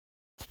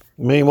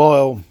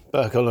Meanwhile,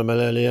 back on the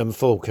Millennium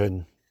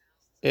Falcon,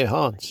 here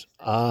Hans,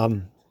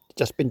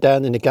 just been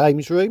down in the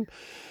games room,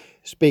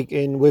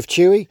 speaking with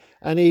Chewie,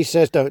 and he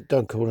says,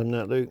 "Don't call him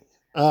that, Luke."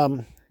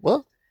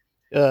 What?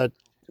 Uh,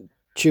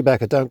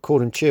 Chewbacca, don't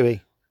call him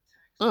Chewie.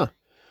 Oh,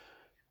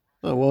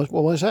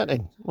 why's that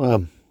then?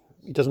 Well,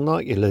 he doesn't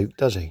like you, Luke,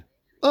 does he?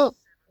 Oh,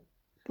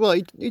 well,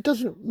 he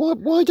doesn't.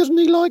 Why doesn't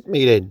he like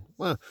me then?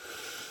 Well,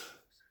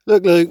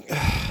 look, Luke,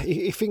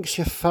 he thinks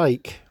you're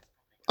fake.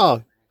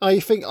 He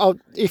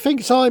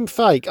thinks I'm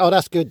fake. Oh,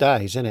 that's good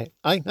days, isn't it?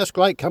 Hey, that's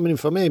great coming in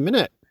from him, isn't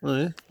it? Oh,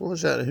 yeah. What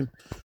was that?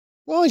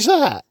 Why is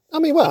that? I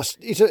mean, well,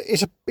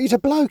 he's a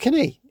bloke, isn't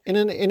he? In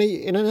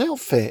an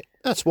outfit.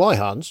 That's why,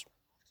 Hans.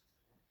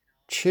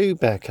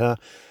 Chewbacca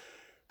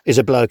is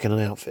a bloke in an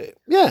outfit.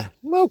 Yeah,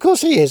 well, of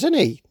course he is, isn't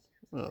he?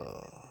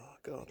 Oh,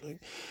 God.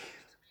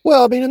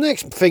 Well, I mean, the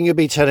next thing you'll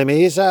be telling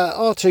me is that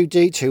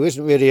R2-D2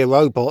 isn't really a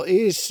robot.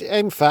 He's,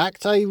 in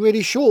fact, a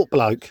really short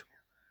bloke.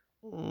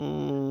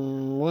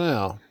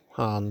 Well,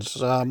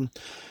 Hans.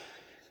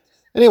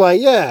 Anyway,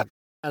 yeah.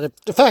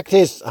 The fact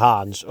is,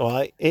 Hans, all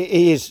right,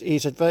 he's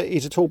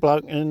a tall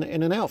bloke in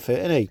an outfit,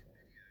 isn't he?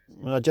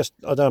 I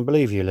don't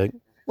believe you, Luke.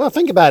 Well,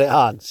 think about it,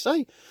 Hans.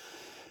 See?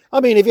 I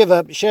mean, have you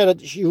ever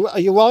shared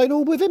a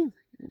urinal with him?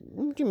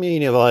 What do you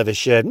mean have I ever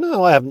shared?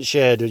 No, I haven't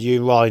shared a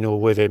urinal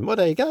with him. Well,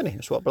 there you go.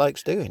 That's what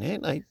blokes do,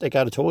 innit? They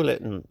go to the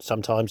toilet and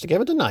sometimes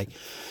together, don't they?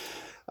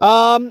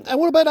 And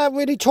what about that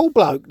really tall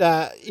bloke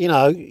that,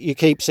 you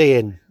keep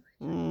seeing?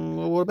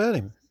 Well, what about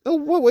him? Oh,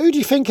 who do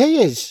you think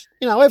he is?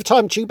 Every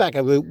time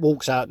Chewbacca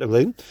walks out the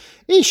room,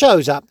 he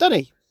shows up, doesn't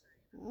he?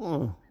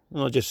 Oh,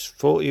 I just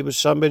thought he was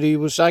somebody who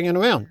was hanging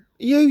around.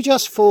 You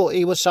just thought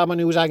he was someone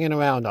who was hanging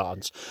around,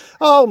 Hans.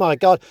 Oh, my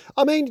God.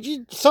 I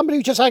mean, somebody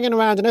who's just hanging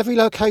around in every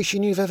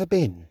location you've ever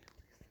been.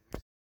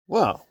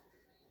 Well,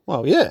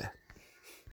 yeah.